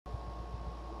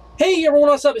Hey everyone,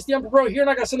 what's up? It's TheUnproPro here, and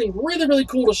I got something really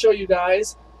cool to show you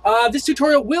guys. This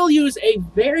tutorial will use a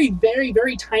very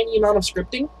tiny amount of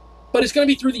scripting, but it's going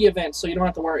to be through the event, so you don't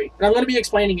have to worry. And I'm going to be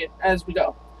explaining it as we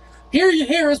go.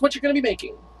 Here is what you're going to be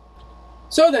making.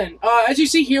 So then, as you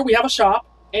see here, we have a shop,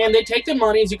 and they take the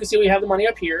money. As you can see, we have the money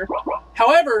up here.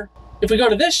 However, if we go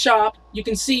to this shop, you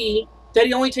can see that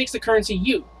he only takes the currency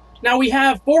U. Now we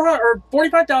have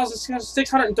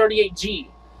 45,638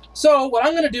 G. So what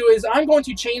I'm going to do is I'm going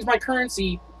to change my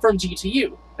currency from G to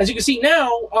U. As you can see now,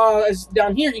 as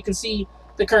down here, you can see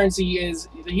the currency is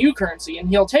the U currency, and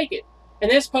he'll take it.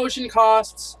 And this potion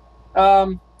costs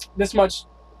this much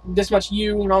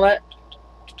U and all that.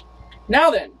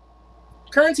 Now then,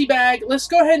 currency bag. Let's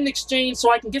go ahead and exchange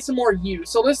so I can get some more U.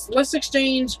 So let's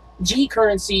exchange G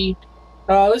currency.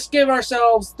 Let's give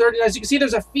ourselves 30. As you can see,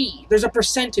 there's a fee. There's a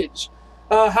percentage.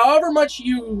 However much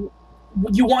you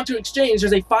want to exchange,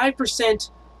 there's a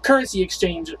 5% currency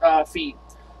exchange fee.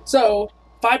 So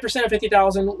 5% of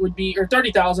 50,000 would be, or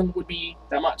 30,000 would be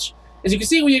that much. As you can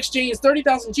see, we exchanged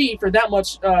 30,000 G for that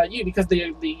much U because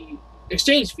the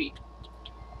exchange fee.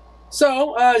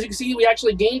 So as you can see, we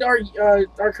actually gained our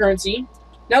currency.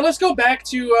 Now let's go back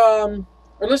to,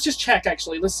 or let's just check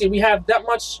actually. Let's see, we have that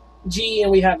much G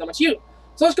and we have that much U.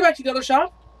 So let's go back to the other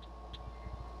shop.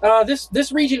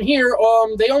 This region here,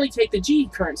 they only take the G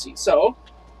currency, so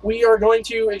we are going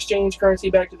to exchange currency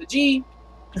back to the G,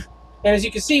 and as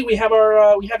you can see, we have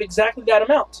exactly that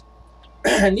amount,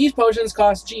 and these potions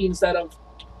cost G instead of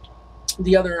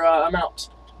the other amount.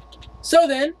 So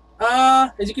then,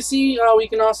 as you can see, we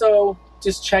can also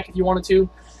just check if you wanted to.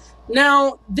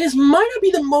 Now, this might not be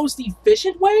the most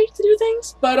efficient way to do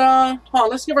things, but hold on,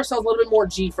 let's give ourselves a little bit more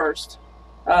G first.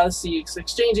 Let's see,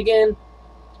 exchange again.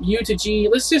 U to G.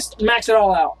 Let's just max it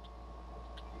all out.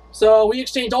 So we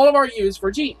exchange all of our U's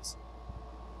for G's.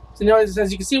 So now,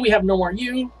 as you can see, we have no more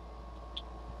U.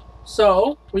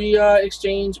 So we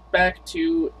exchange back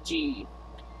to G.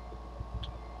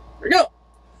 There we go.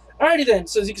 Alrighty then.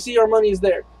 So as you can see, our money is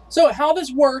there. So how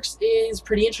this works is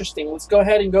pretty interesting. Let's go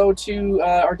ahead and go to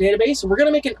our database. And we're going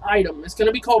to make an item. It's going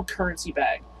to be called currency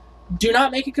bag. Do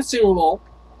not make it consumable.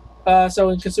 So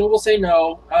in consumable, say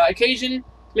no. Occasion.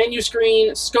 Menu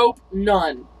screen, scope,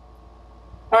 none.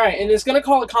 Alright, and it's going to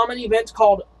call a common event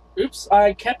called, oops,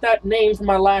 I kept that name from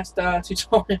my last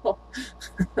tutorial.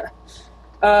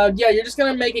 Yeah, you're just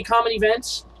going to make a common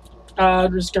event.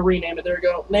 I'm just going to rename it, there we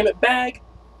go. Name it bag.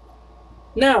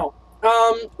 Now,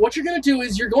 what you're going to do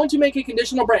is you're going to make a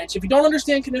conditional branch. If you don't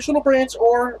understand conditional branch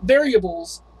or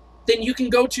variables, then you can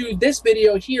go to this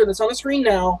video here that's on the screen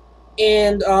now.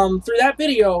 And through that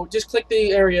video, just click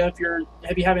the area if you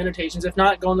have annotations. If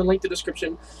not, go on the link in the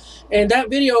description. And that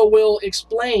video will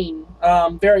explain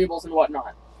variables and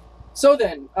whatnot. So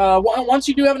then, once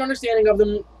you do have an understanding of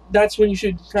them, that's when you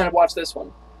should kind of watch this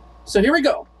one. So here we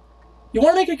go. You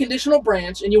want to make a conditional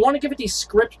branch, and you want to give it the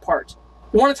script part.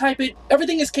 You want to type it.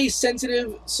 Everything is case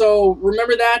sensitive, so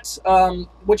remember that.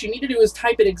 What you need to do is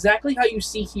type it exactly how you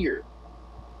see here.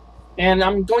 And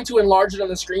I'm going to enlarge it on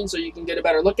the screen so you can get a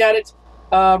better look at it.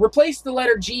 Replace the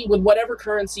letter G with whatever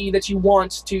currency that you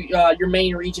want to your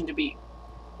main region to be,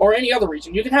 or any other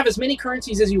region. You can have as many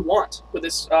currencies as you want with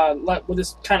this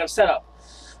kind of setup.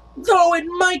 Though it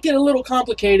might get a little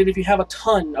complicated if you have a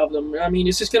ton of them. I mean,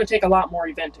 it's just going to take a lot more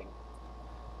eventing.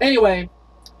 Anyway, you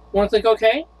want to click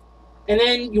OK, and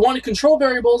then you want to control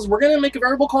variables. We're going to make a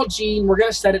variable called G, and we're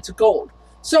going to set it to gold.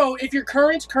 So if your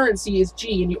current currency is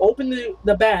G and you open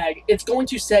the bag, it's going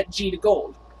to set G to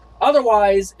gold.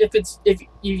 Otherwise, you're going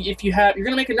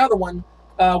to make another one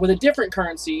with a different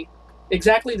currency,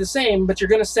 exactly the same, but you're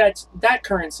going to set that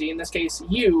currency, in this case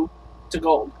U, to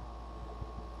gold.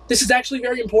 This is actually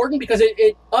very important because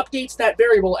it updates that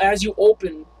variable as you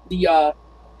open the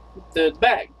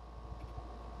bag.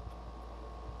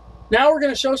 Now we're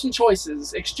going to show some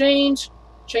choices: exchange,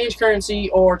 change currency,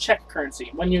 or check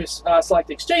currency. When you select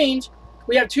exchange,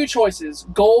 we have two choices: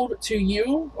 gold to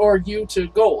U or U to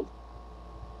gold.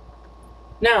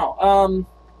 Now,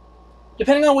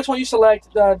 depending on which one you select,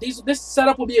 this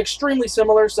setup will be extremely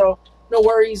similar, so no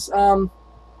worries. So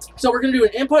we're going to do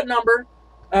an input number.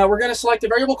 We're going to select a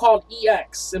variable called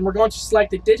EX, and we're going to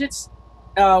select the digits.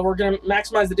 We're going to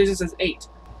maximize the digits as 8.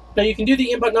 Now you can do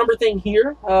the input number thing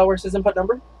here, where it says input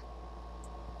number.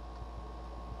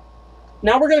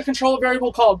 Now we're going to control a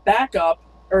variable called backup,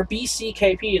 or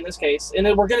BCKP in this case, and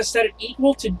then we're going to set it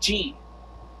equal to G.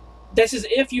 This is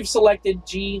if you've selected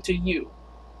G to U.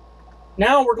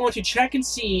 Now we're going to check and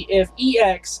see if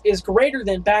EX is greater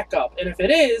than backup, and if it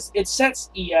is, it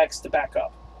sets EX to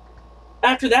backup.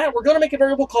 After that, we're going to make a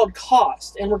variable called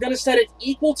cost, and we're going to set it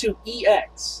equal to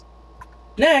EX.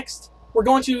 Next, we're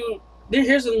going to,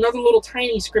 here's another little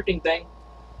tiny scripting thing.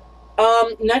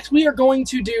 Next we are going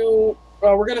to do,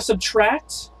 we're going to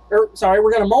subtract, or sorry,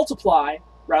 we're going to multiply,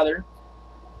 rather,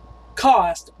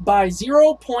 cost by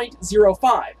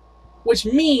 0.05, which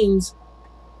means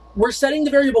we're setting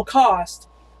the variable cost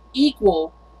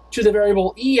equal to the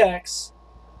variable EX,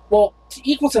 well,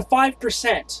 equal to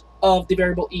 5% of the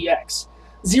variable EX.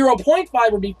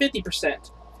 0.5 would be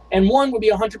 50%, and 1 would be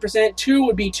 100%, 2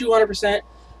 would be 200%.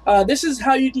 This is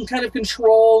how you can kind of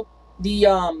control the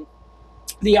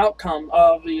outcome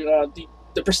of the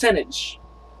percentage.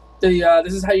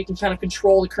 This is how you can kind of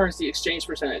control the currency exchange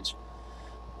percentage.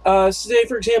 Say,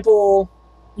 for example,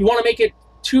 you want to make it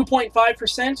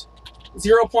 2.5%,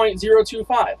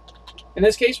 0.025. In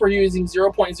this case, we're using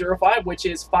 0.05, which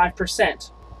is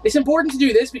 5%. It's important to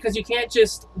do this because you can't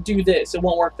just do this. It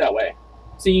won't work that way.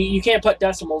 So you can't put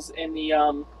decimals in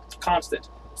the constant.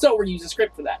 So we're using a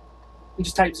script for that. You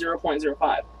just type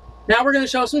 0.05. Now we're going to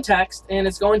show some text, and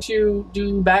it's going to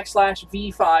do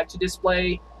 \V5 to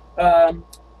display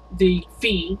the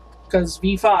fee, because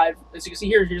V5, as you can see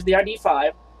here, here's the ID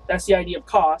 5. That's the ID of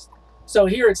cost. So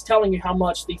here it's telling you how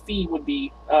much the fee would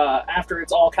be after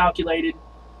it's all calculated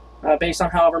based on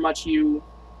however much you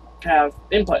have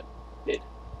inputted.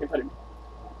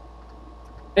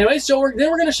 Anyways, so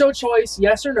then we're going to show choice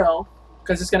yes or no,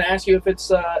 because it's going to ask you if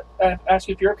it's ask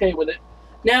you if you're okay with it.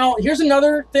 Now, here's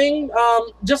another thing.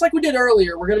 Just like we did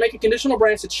earlier, we're going to make a conditional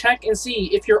branch to check and see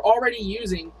if you're already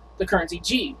using the currency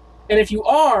G. And if you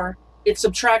are, it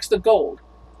subtracts the gold.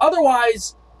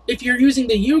 Otherwise, if you're using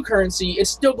the U currency, it's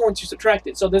still going to subtract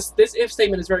it. So this if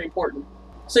statement is very important.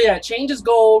 So yeah, it changes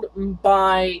gold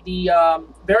by the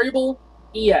variable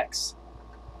EX.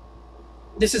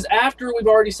 This is after we've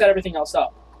already set everything else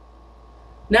up.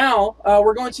 Now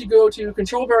we're going to go to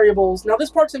control variables. Now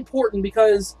this part's important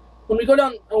because when we go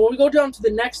down to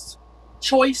the next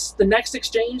choice, the next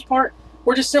exchange part,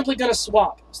 we're just simply going to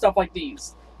swap stuff like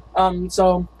these.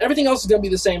 So everything else is going to be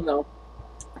the same though.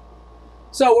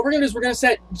 So what we're going to do is we're going to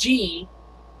set G.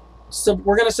 So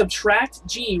we're going to subtract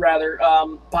G rather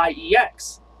by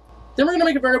EX. Then we're going to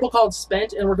make a variable called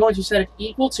spent, and we're going to set it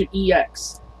equal to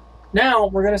EX. Now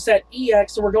we're going to set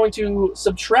EX, so we're going to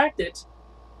subtract it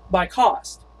by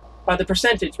cost, by the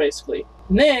percentage basically.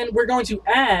 And then we're going to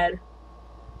add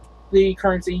the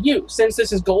currency U. Since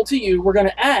this is gold to U, we're going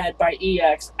to add by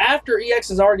EX after EX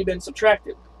has already been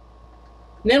subtracted.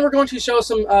 And then we're going to show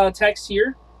some text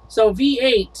here. So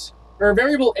V8, or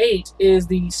variable 8, is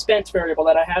the spent variable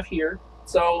that I have here.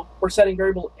 So we're setting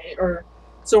variable 8,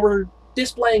 so we're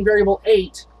displaying variable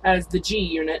 8 as the G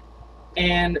unit,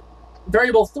 and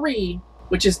variable 3,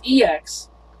 which is EX,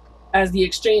 as the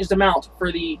exchanged amount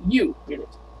for the U unit.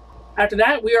 After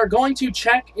that, we are going to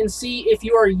check and see if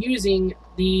you are using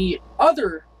the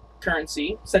other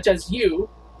currency, such as U,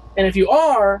 and if you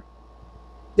are,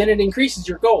 then it increases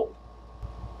your gold.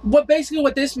 What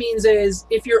this means is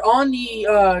if you're on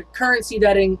the currency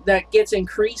that gets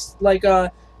increased, like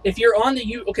if you're on the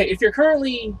U, okay, if you're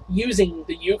currently using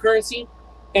the U currency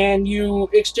and you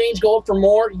exchange gold for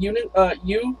more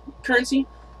U currency,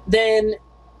 then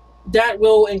that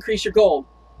will increase your gold.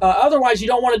 Otherwise, you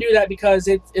don't want to do that because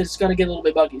it's going to get a little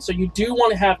bit buggy. So you do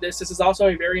want to have this. This is also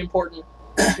a very important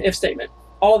if statement.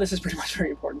 All of this is pretty much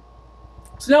very important.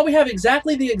 So now we have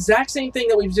exactly the exact same thing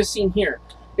that we've just seen here,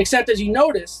 except as you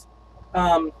notice,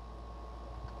 right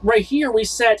here we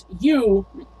set U,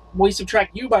 we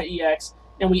subtract U by EX,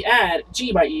 and we add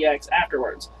G by EX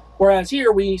afterwards. Whereas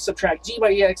here we subtract G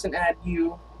by EX and add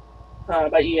U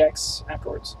by EX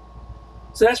afterwards.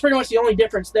 So that's pretty much the only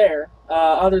difference there,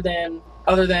 other than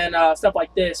stuff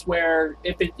like this, where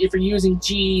if you're using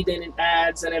G, then it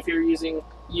adds, and if you're using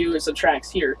U, it subtracts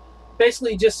here.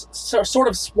 Basically, just sort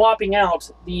of swapping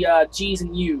out the G's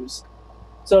and U's.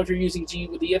 So if you're using G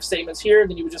with the if statements here,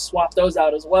 then you would just swap those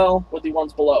out as well with the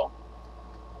ones below.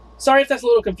 Sorry if that's a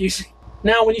little confusing.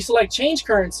 Now, when you select change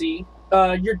currency,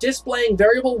 you're displaying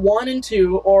variable 1 and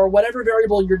 2, or whatever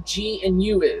variable your G and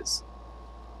U is.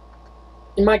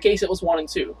 In my case, it was 1 and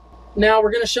 2. Now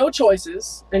we're going to show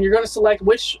choices, and you're going to select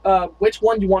which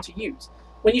one you want to use.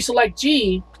 When you select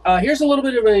G, here's a little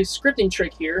bit of a scripting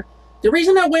trick here. The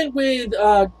reason I went with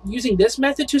using this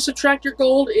method to subtract your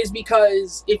gold is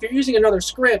because if you're using another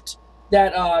script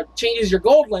that changes your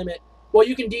gold limit, well,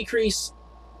 you can decrease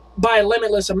by a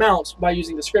limitless amount by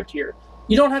using the script here.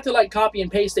 You don't have to like copy and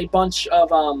paste a bunch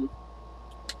of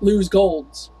lose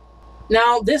golds.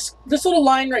 Now this little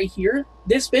line right here,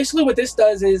 basically what this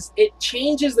does is it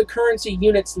changes the currency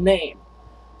unit's name.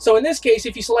 So in this case,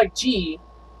 if you select G,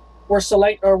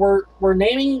 we're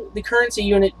naming the currency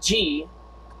unit G,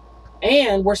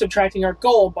 and we're subtracting our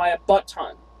gold by a butt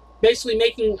ton. basically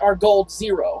making our gold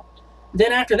 0.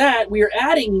 Then after that, we are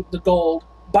adding the gold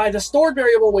by the stored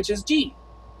variable, which is G.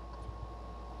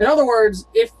 In other words,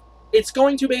 if it's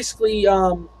going to basically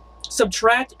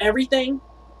subtract everything,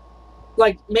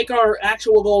 like make our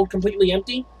actual gold completely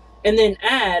empty, and then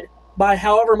add by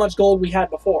however much gold we had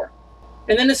before.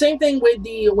 And then the same thing with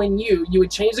when you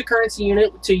would change the currency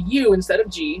unit to U instead of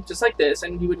G, just like this,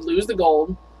 and you would lose the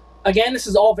gold. Again, this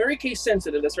is all very case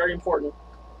sensitive. That's very important.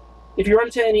 If you run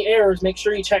into any errors, make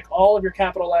sure you check all of your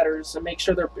capital letters and make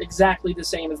sure they're exactly the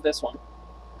same as this one.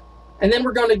 And then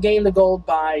we're going to gain the gold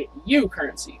by U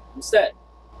currency instead.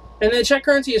 And the check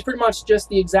currency is pretty much just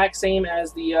the exact same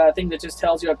as the thing that just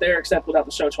tells you up there, except without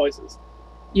the show choices.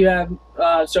 You have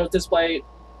shows display.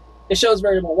 It shows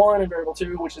variable 1 and variable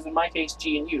 2, which is in my case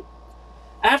G and U.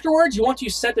 Afterwards, you want to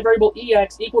set the variable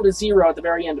EX equal to 0 at the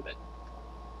very end of it.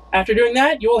 After doing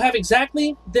that, you will have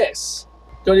exactly this.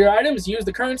 Go to your items, use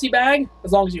the currency bag,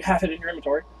 as long as you have it in your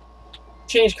inventory.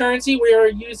 Change currency, we are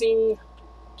using,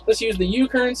 let's use the U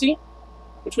currency,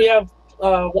 which we have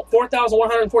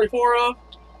 4,144 of.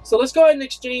 So let's go ahead and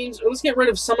exchange, or let's get rid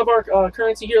of some of our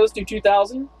currency here. Let's do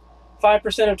 2,000.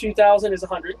 5% of 2,000 is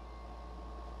 100.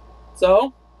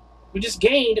 So we just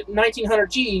gained 1,900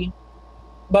 G,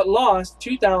 but lost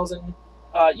 2,000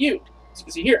 U, as you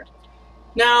can see here.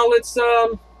 Now let's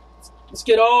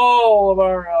get all of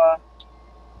our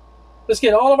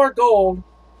gold,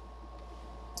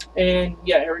 and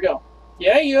yeah, here we go.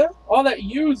 Yeah, all that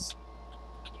U's.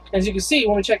 As you can see,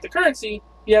 when we check the currency,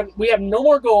 we have no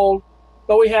more gold,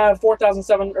 but we have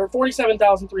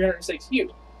 47,306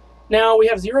 U. Now we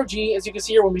have 0 G, as you can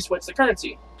see here when we switch the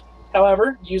currency.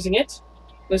 However, using it,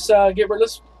 let's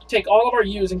take all of our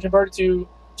U's and convert it to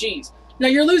G's. Now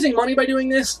you're losing money by doing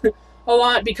this a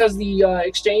lot because the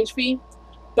exchange fee,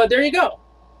 but there you go.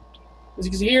 As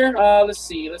you can see here,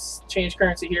 let's change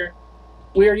currency here.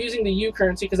 We are using the U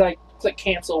currency because I clicked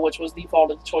cancel, which was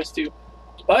defaulted to choice 2.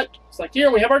 But select here,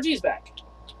 and we have our G's back.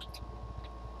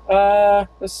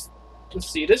 Let's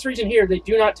see. This region here, they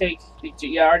do not take the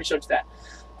G. Yeah, I already showed you that.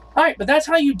 All right, but that's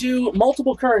how you do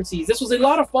multiple currencies. This was a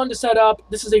lot of fun to set up.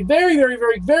 This is a very, very,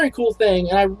 very, very cool thing,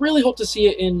 and I really hope to see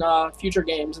it in future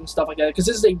games and stuff like that, because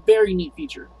this is a very neat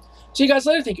feature. See you guys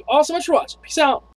later. Thank you all so much for watching. Peace out.